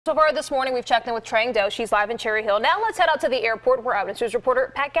So far this morning, we've checked in with Trang Do. She's live in Cherry Hill. Now let's head out to the airport where Eyewitness News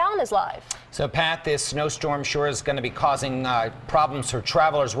reporter Pat Gallen is live. So, Pat, this snowstorm sure is going to be causing problems for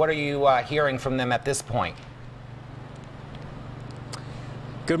travelers. What are you hearing from them at this point?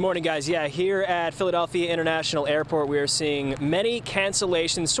 Good morning, guys. Yeah, here at Philadelphia International Airport, we are seeing many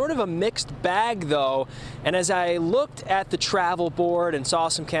cancellations, sort of a mixed bag, though. And as I looked at the travel board and saw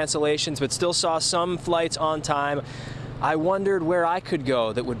some cancellations, but still saw some flights on time, I wondered where I could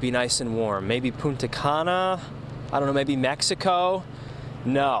go that would be nice and warm. Maybe Punta Cana? I don't know, maybe Mexico?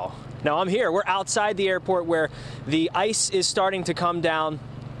 No, I'm here. We're outside the airport where the ice is starting to come down.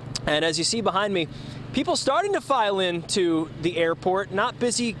 And as you see behind me, people starting to file into the airport. Not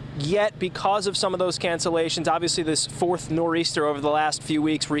busy yet because of some of those cancellations. Obviously, this fourth nor'easter over the last few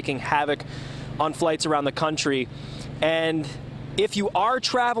weeks wreaking havoc on flights around the country. And if you are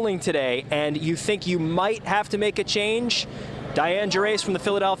traveling today and you think you might have to make a change, Diane Gerais from the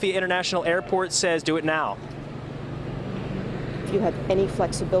Philadelphia International Airport says do it now. If you have any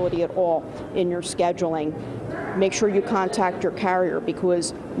flexibility at all in your scheduling, make sure you contact your carrier,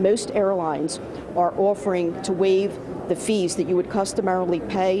 because most airlines are offering to waive the fees that you would customarily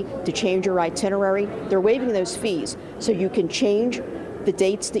pay to change your itinerary. They're waiving those fees so you can change the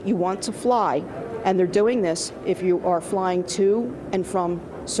dates that you want to fly. And they're doing this if you are flying to and from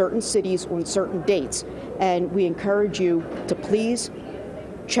certain cities on certain dates. And we encourage you to please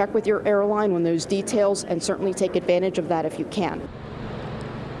check with your airline on those details and certainly take advantage of that if you can.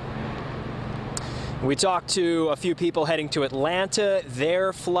 We talked to a few people heading to Atlanta.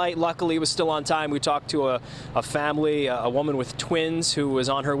 Their flight, luckily, was still on time. We talked to a family, a woman with twins who was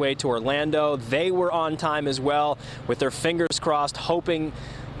on her way to Orlando. They were on time as well, with their fingers crossed, hoping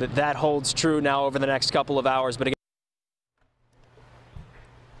that holds true now over the next couple of hours. But again,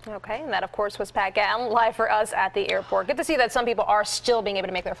 okay, and that, of course, was Pat Gallen live for us at the airport. Good to see that some people are still being able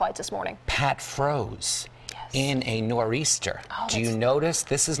to make their flights this morning. Pat froze in a nor'easter. Do you notice?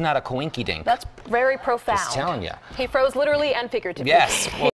 This is not a coinky-dink. That's very profound. Just telling you. He froze literally and figuratively. Yes.